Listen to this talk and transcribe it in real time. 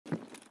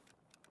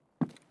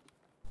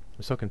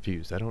I'm so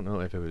confused. I don't know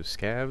if it was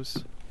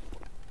scavs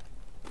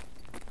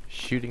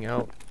shooting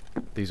out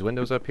these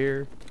windows up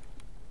here,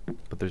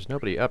 but there's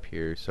nobody up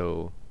here,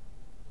 so...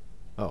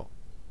 Oh.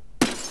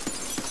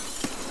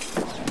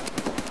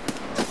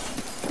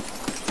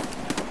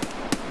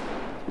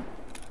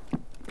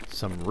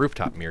 Some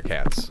rooftop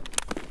meerkats.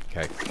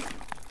 Okay.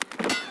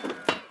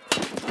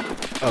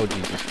 Oh,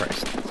 Jesus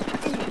Christ.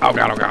 Oh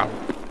God, oh God.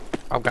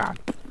 Oh God.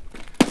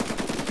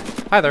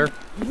 Hi there.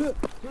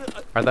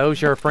 Are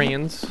those your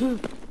friends?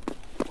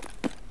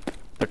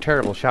 They're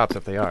terrible shots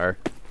if they are.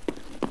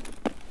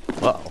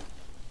 Uh-oh.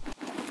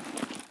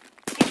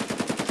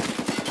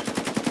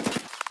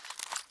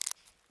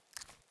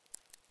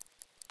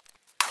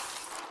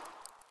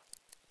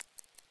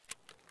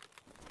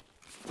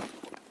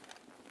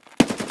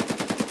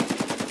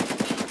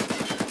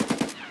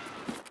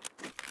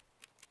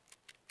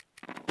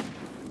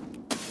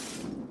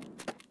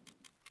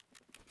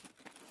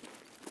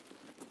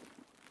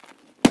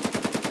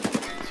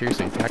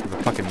 Seriously, attack of the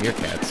fucking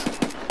meerkats.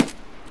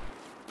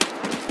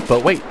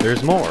 But wait,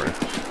 there's more!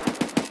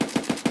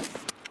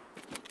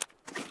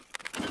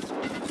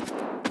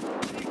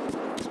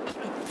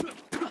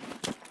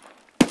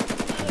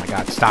 Oh my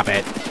God, stop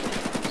it!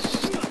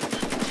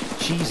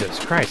 Jesus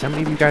Christ, how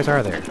many of you guys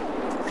are there?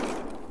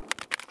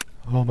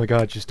 Oh my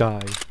God, just die,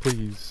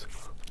 please.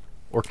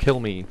 Or kill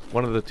me,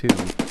 one of the two.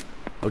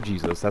 Oh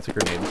Jesus, that's a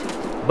grenade.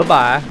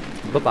 Bye-bye,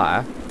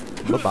 bye-bye,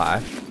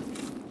 bye-bye.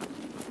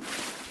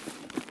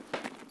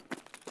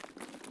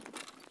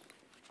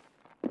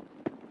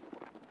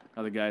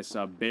 Other guys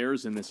saw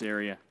bears in this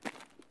area.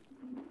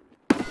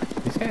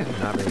 These guys are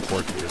not very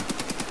coordinated.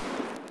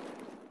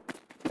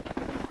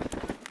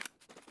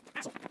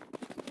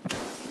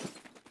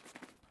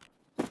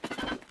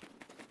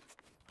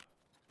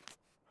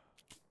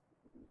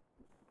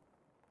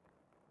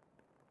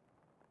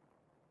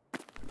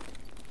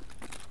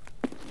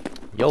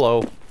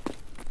 YOLO.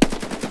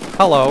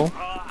 Hello.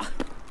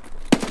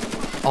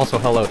 Also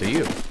hello to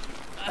you.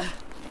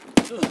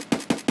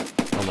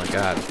 Oh my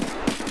God.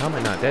 How am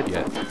I not dead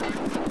yet?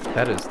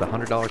 That is the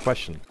 $100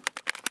 question.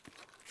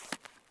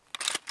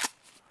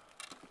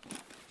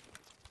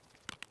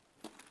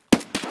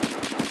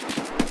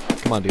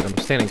 Come on, dude. I'm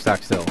standing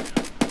stock still.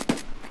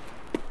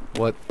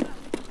 What?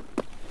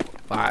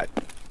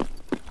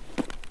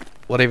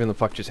 What even the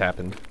fuck just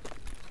happened?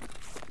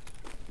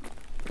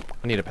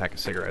 I need a pack of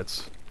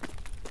cigarettes.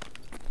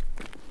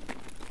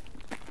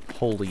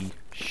 Holy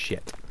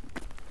shit.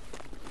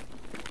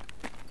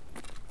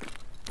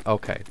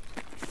 Okay.